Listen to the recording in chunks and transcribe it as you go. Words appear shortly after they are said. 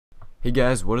Hey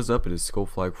guys, what is up? It is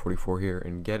Skullflag44 here,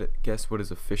 and guess what is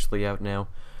officially out now?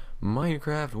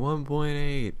 Minecraft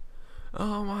 1.8.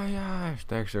 Oh my gosh!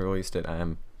 They actually released it. I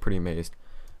am pretty amazed.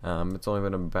 It's only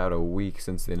been about a week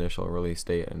since the initial release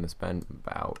date, and it's been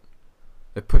about...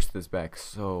 They pushed this back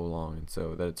so long, and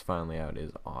so that it's finally out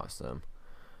is awesome.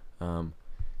 So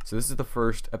this is the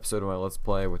first episode of my Let's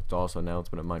Play with also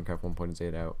announcement of Minecraft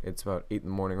 1.8 out. It's about 8 in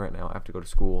the morning right now. I have to go to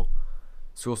school.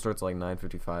 School starts at like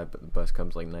 9:55, but the bus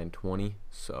comes like 9:20,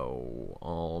 so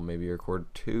I'll maybe record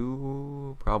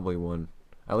two, probably one,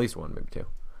 at least one, maybe two,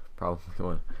 probably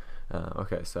one.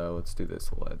 Okay, so let's do this.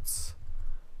 Let's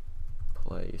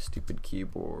play stupid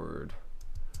keyboard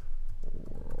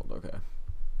world. Okay,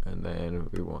 and then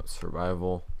we want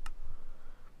survival.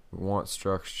 We want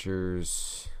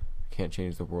structures. Can't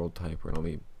change the world type. We're gonna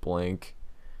leave blank.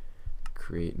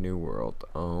 Create new world.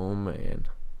 Oh man.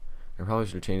 I probably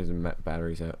should have changed the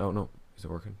batteries out. Oh no, is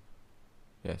it working?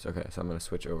 Yes, okay, so I'm going to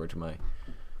switch over to my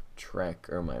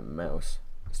my mouse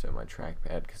instead of my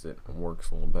trackpad because it works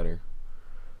a little better.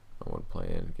 I want to play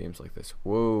in games like this.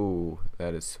 Whoa,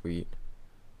 that is sweet.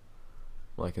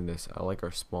 I'm liking this. I like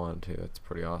our spawn too, that's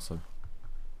pretty awesome.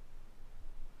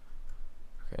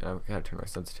 Okay, now I've got to turn my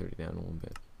sensitivity down a little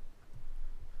bit.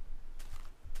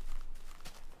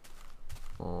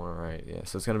 Alright, yeah,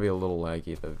 so it's going to be a little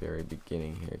laggy at the very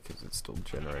beginning here because it's still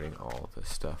generating all of this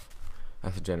stuff. I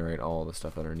have to generate all the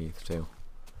stuff underneath too.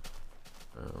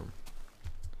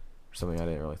 Something I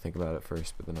didn't really think about at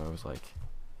first, but then I was like,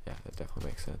 yeah, that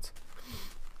definitely makes sense.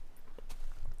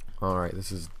 Alright,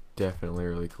 this is definitely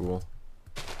really cool.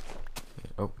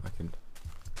 Okay, oh, I can...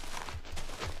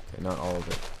 Okay, not all of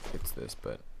it gets this,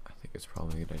 but I think it's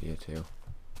probably a good idea too.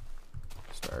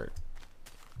 Start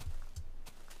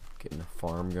getting a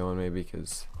farm going maybe,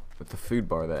 because with the food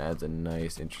bar that adds a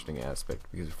nice interesting aspect,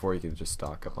 because before you could just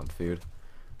stock up on food,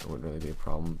 it wouldn't really be a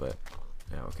problem, but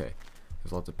now okay,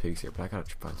 there's lots of pigs here, but I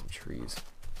gotta find some trees.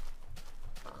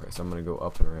 Okay, so I'm gonna go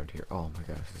up and around here. Oh my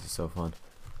gosh, this is so fun.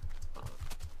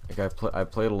 Like I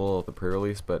played a little at the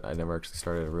pre-release, but I never actually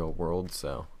started a real world,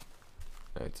 so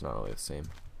it's not really the same.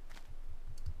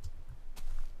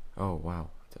 Oh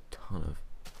wow, that's a ton of...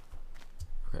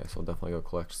 Okay, so I'll definitely go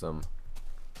collect some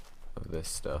of this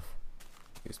stuff.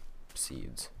 These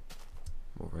seeds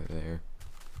over there.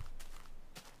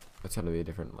 That's gotta be a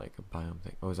different, like, a biome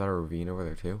thing. Oh, is that a ravine over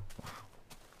there too? Wow,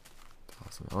 that's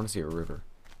awesome. I want to see a river.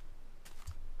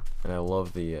 And I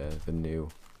love the new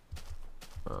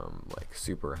like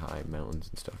super high mountains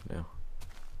and stuff now.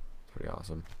 It's pretty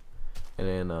awesome. And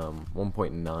then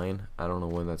 1.9, I don't know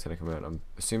when that's gonna come out. I'm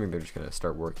assuming they're just gonna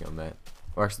start working on that.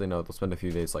 Or actually no, they'll spend a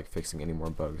few days like fixing any more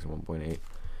bugs in 1.8,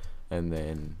 and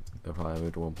then they'll probably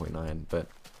move to 1.9. But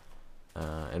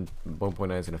and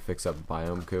 1.9 is gonna fix up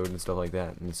biome code and stuff like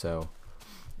that. And so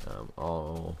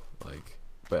all like,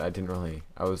 but I didn't really.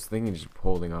 I was thinking just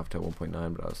holding off to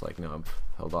 1.9, but I was like, no, I've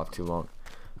held off too long.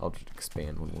 I'll just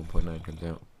expand when 1.9 comes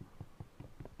out.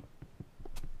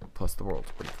 Plus the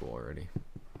world's pretty cool already.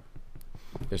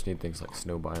 Just need things like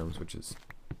snow biomes, which is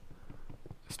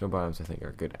snow biomes I think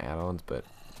are good add-ons, but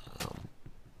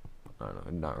I don't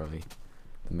know, not really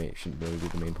the main. Shouldn't really be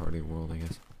the main part of the world, I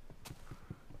guess.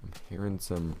 I'm hearing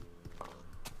some.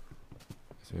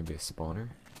 Is there maybe a spawner?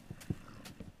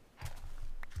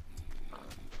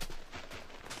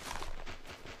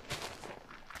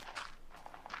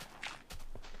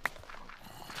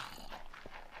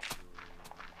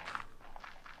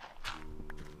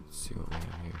 Let's see what we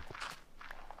have here.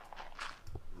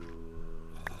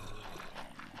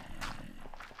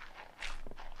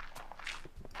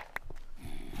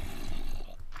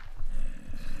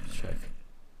 Check.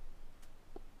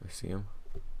 I see him.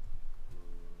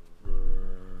 I'm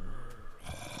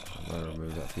gonna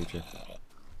remove that feature.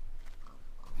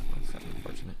 That's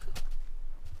unfortunate.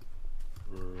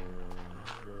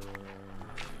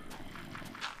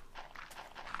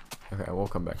 Okay, I will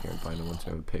come back here and find him once I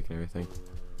have a pick and everything.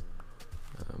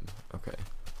 Okay.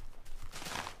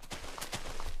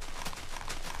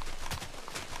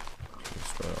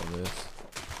 Destroy all this.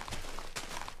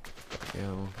 There we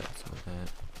go. That's all that.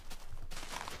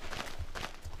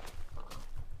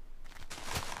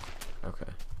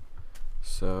 Okay.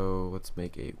 So let's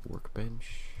make a workbench.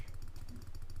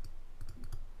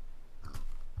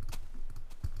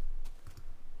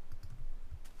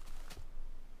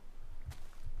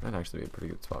 That'd actually be a pretty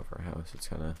good spot for a house. It's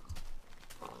kind of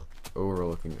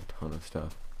overlooking a ton of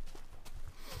stuff.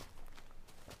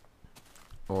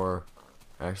 Or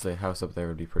actually a house up there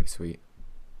would be pretty sweet.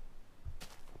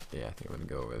 Yeah, I think I'm gonna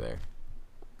go over there.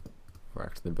 We're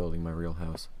actually building my real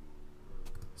house.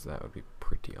 So that would be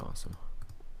pretty awesome.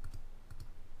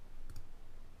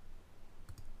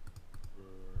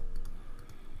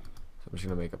 I'm just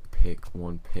gonna make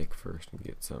one pick first and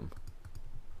get some.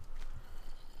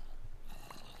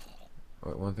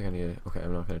 Wait, one thing I need to, okay,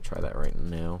 I'm not gonna try that right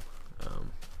now.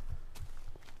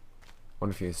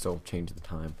 Wonder if you can still change the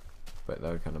time, but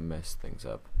that would kind of mess things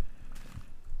up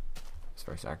as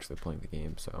far as actually playing the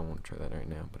game, so I won't try that right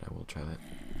now, but I will try that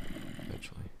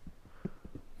eventually.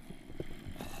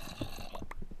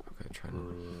 Okay, trying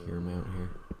to hear him out here.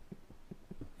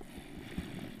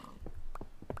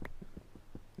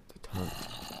 It's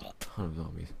a ton of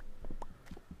zombies.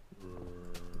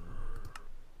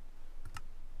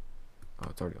 Oh,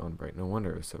 it's already on bright. No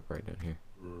wonder it was so bright down here.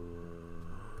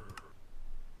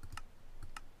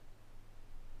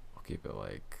 I'll keep it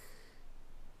like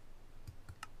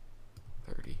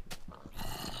 30.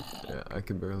 Yeah, I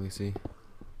can barely see.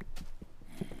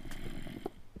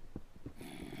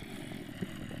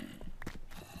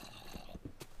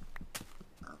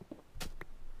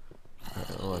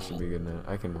 Alright, well, that should be good now.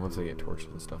 I can, once I get torches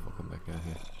and stuff, I'll come back down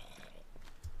here.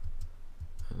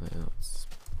 And then let's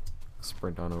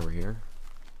sprint on over here.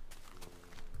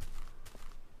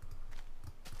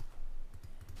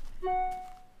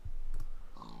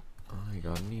 I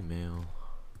got an email.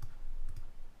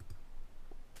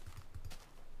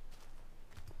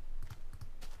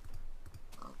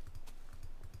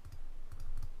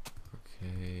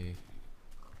 Okay.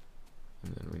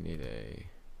 And then we need a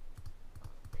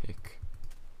pick.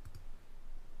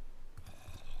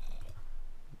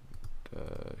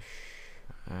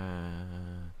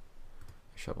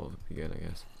 Shovel would be good, I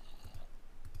guess.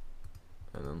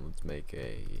 And then let's make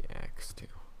a axe too.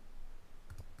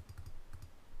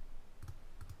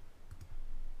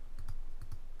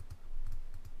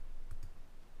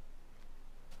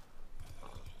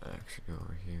 Axe should go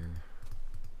over here.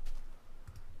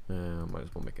 Might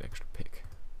as well make an extra pick.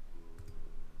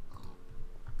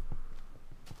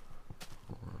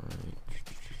 Alright.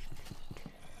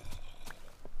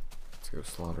 Let's go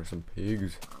slaughter some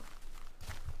pigs.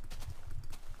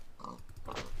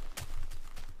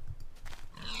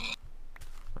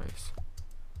 Nice.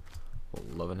 Well,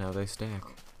 loving how they stack.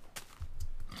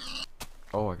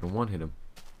 Oh, I can one-hit him.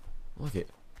 Look it.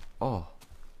 Oh.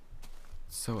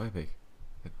 So epic.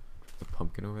 The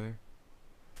pumpkin over there.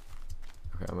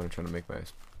 Okay, I'm gonna try to make my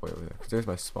way over there. Cause there's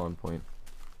my spawn point.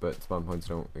 But spawn points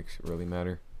don't really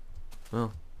matter.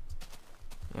 Well,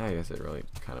 yeah, I guess it really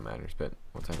kind of matters, but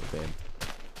once I have a bed,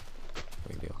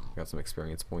 big deal. Got some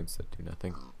experience points that do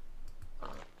nothing.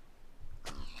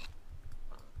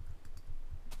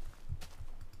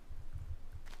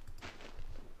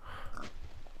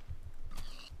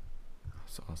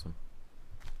 That's awesome.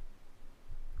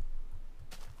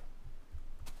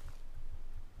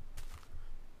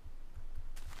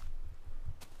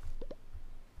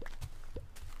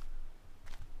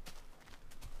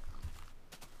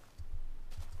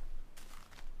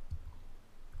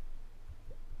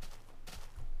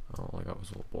 All I got was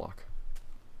a little block.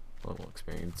 A little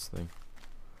experience thing.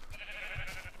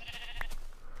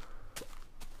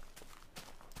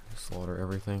 Slaughter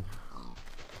everything.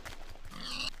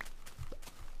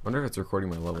 Wonder if it's recording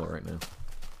my level right now.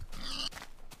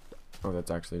 Oh,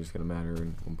 that's actually just gonna matter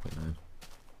in 1.9. I think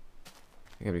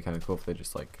it'd be kind of cool if they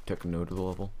just like took note of the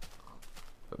level,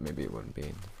 but maybe it wouldn't be.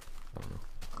 I don't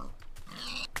know.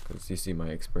 Because you see my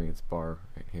experience bar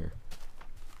right here.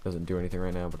 Doesn't do anything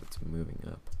right now, but it's moving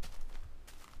up.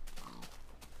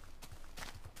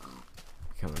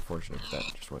 Kind of unfortunate if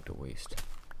that just went to waste.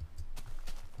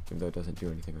 Even though it doesn't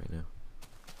do anything right now.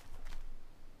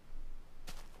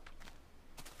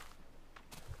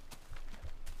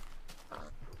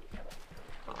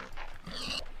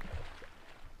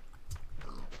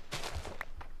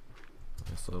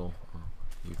 Nice little,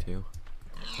 you too.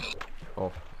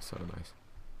 Oh, so nice.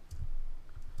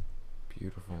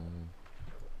 Beautiful.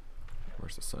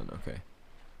 Where's the sun? Okay.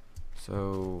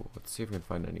 So, let's see if we can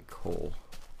find any coal.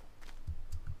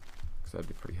 That'd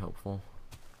be pretty helpful.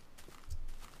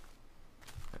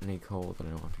 Any coal that I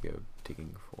don't have to go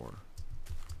digging for.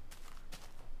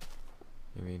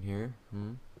 Maybe in here?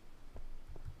 Turn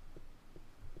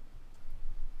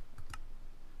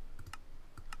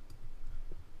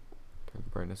the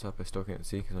brightness up. I still can't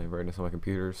see because my brightness on my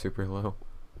computer is super low.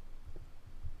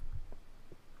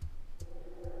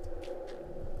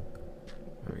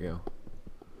 There we go.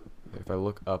 If I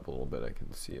look up a little bit, I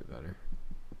can see it better.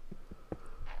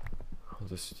 I'll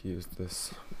just use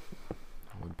this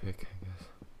wood pick, I guess.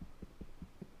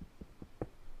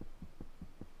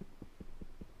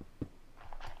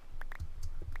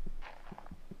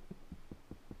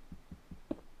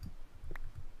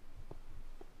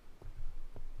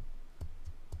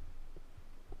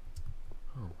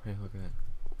 Oh, hey, look at that.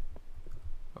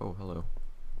 Oh, hello.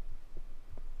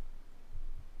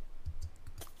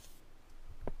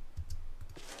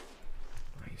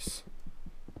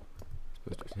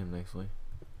 honestly.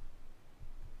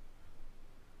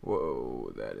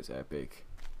 Whoa, that is epic.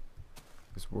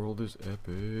 This world is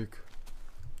epic.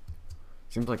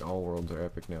 Seems like all worlds are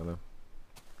epic now, though.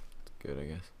 It's good, I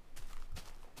guess.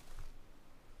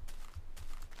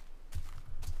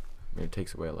 I mean, it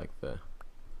takes away, like, the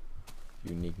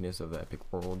uniqueness of the epic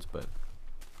worlds, but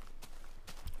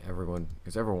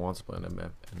because everyone wants to play in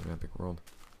an epic world.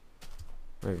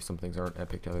 Maybe some things aren't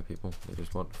epic to other people. They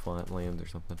just want flat lands or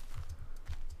something.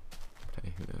 But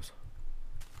hey, who knows?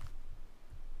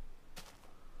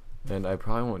 And I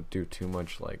probably won't do too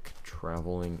much like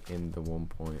traveling in the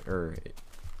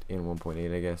in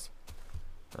 1.8, I guess.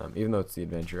 Even though it's the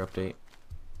adventure update,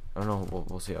 I don't know.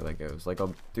 We'll see how that goes. Like,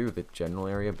 I'll do the general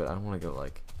area, but I don't want to go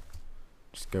like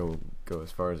just go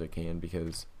as far as I can,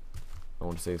 because I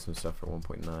want to save some stuff for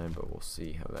 1.9. But we'll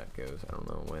see how that goes. I don't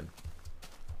know when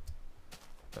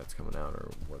that's coming out or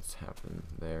what's happening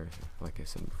there. Like I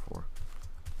said before,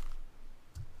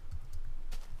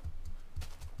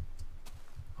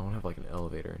 I want to have like an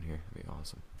elevator in here. That'd be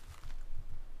awesome.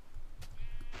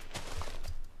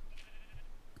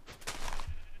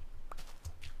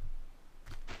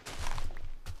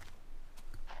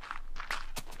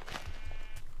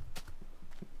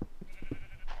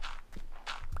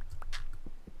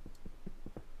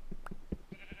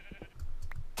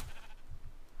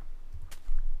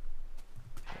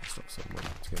 Still somewhere.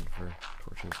 It's good for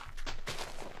torches.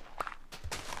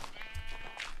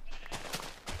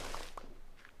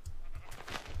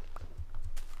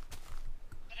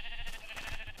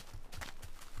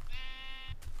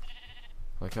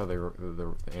 I like how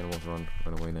the animals run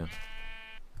away now.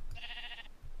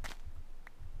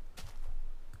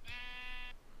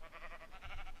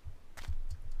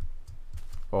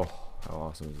 Oh, how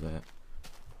awesome is that?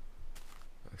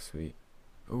 That's sweet.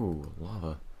 Ooh,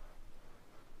 lava.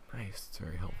 Nice, it's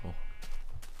very helpful.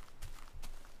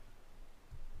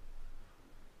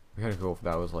 It'd be kind of cool if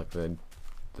that was like the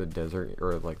desert,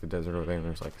 or like the desert over there, and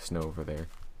there's like snow over there.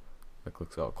 Like,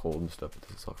 looks all cold and stuff, but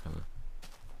this is all kind of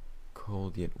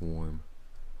cold yet warm,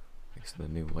 thanks to the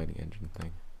new lighting engine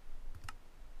thing.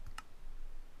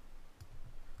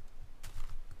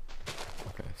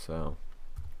 Okay, so.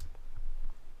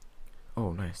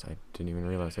 Oh, nice. I didn't even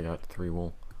realize I got 3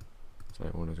 wool. That's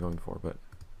not what I was going for, but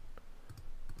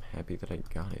I'm happy that I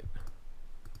got it.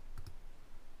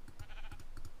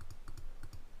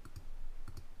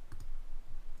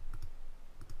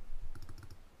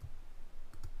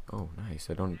 Oh, nice.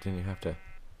 I didn't even have to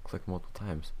click multiple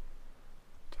times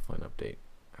to find update.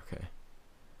 Okay.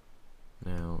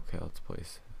 Now, okay, let's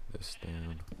place this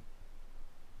down.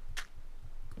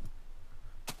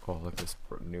 Oh, look at this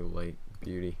new light.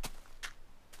 Beauty.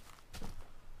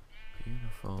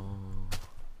 Beautiful.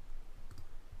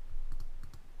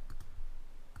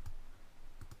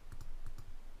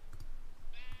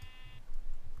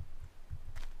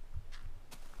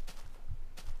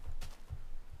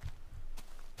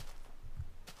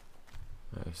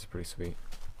 This is pretty sweet.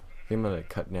 I think I'm gonna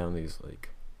cut down these like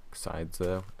sides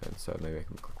though, and so maybe I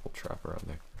can put a little trap around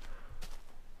there.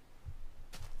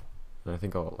 And I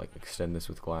think I'll like extend this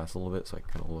with glass a little bit so I can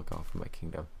kind of look off of my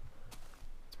kingdom.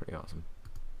 It's pretty awesome.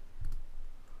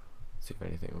 Let's see if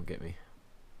anything will get me.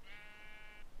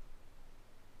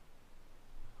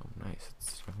 Oh, nice.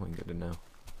 It's definitely good to know.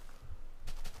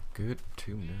 Good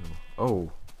to know.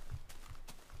 Oh!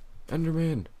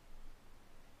 Enderman!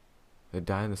 They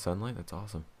die in the sunlight? That's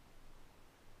awesome.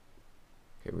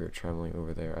 Okay, we were traveling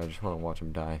over there. I just want to watch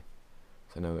them die.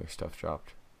 So I know their stuff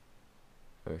dropped.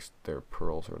 Their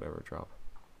pearls or whatever drop.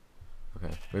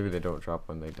 Okay, maybe they don't drop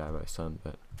when they die by sun,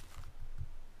 but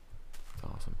it's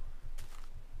awesome.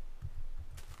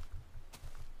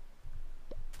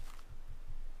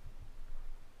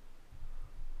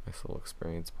 Nice little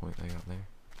experience point I got there.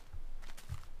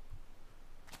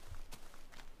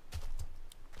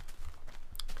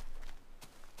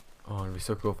 Oh, it'd be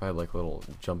so cool if I had like little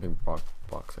jumping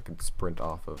blocks I could sprint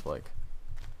off of. Like,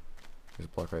 there's a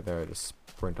block right there, I just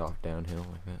sprint off downhill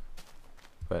like that.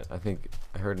 But I think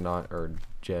I heard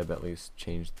Jeb at least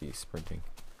changed the sprinting,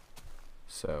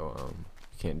 so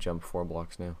you can't jump 4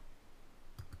 blocks now.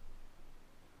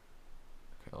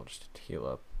 Okay, I'll just heal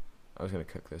up. I was gonna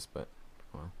cook this, but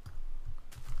well.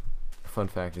 Fun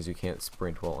fact is you can't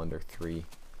sprint while under 3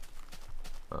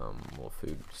 little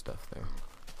food stuff there.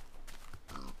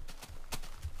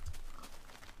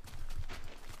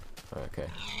 Okay.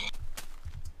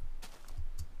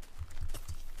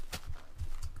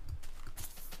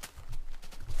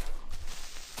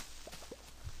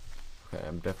 Okay,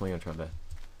 I'm definitely gonna try to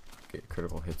get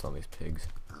critical hits on these pigs,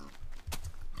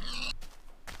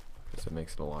 because it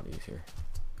makes it a lot easier.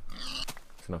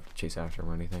 It's enough to chase after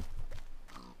them or anything.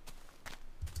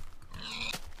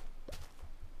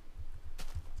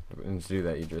 and to do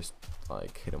that, you just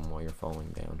like hit them while you're falling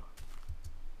down.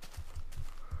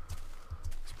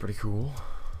 It's pretty cool.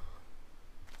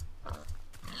 I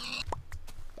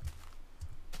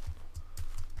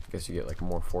guess you get like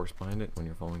more force behind it when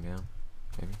you're falling down,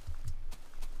 maybe.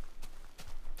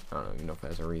 I don't even know if that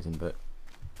has a reason, but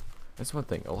that's one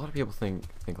thing. A lot of people think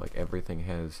like everything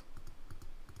has.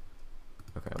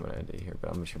 Okay, I'm gonna end it here, but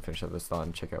I'm just gonna finish up this thought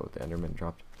and check out what the Enderman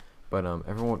dropped. But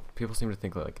people seem to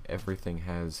think like everything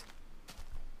has,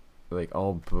 like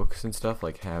all books and stuff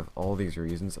like have all these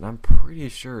reasons, and I'm pretty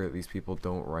sure these people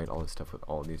don't write all this stuff with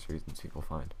all these reasons people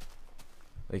find.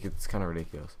 Like, it's kind of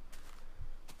ridiculous.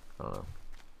 I don't know.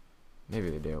 Maybe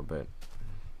they do, but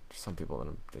some people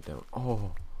they don't.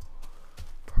 Oh,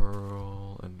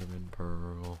 pearl, Enderman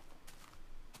pearl.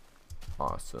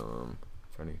 Awesome.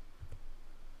 Trying to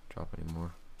drop any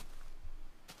more.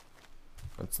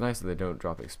 It's nice that they don't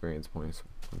drop experience points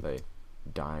when they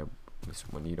die,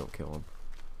 when you don't kill them.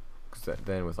 Because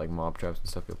then with like mob traps and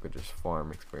stuff, people could just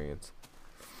farm experience.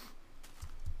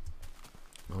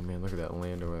 Oh man, look at that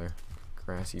land over there.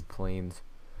 Grassy plains.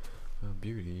 Oh,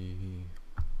 beauty.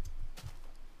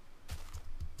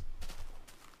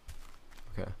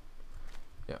 Okay.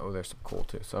 Yeah, oh, there's some coal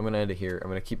too. So I'm going to end it here. I'm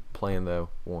going to keep playing, though,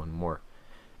 one more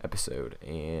episode.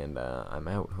 And I'm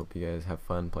out. Hope you guys have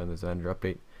fun playing this Ender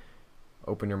update.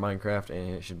 Open your Minecraft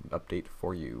and it should update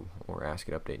for you, or ask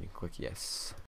it update and you click yes.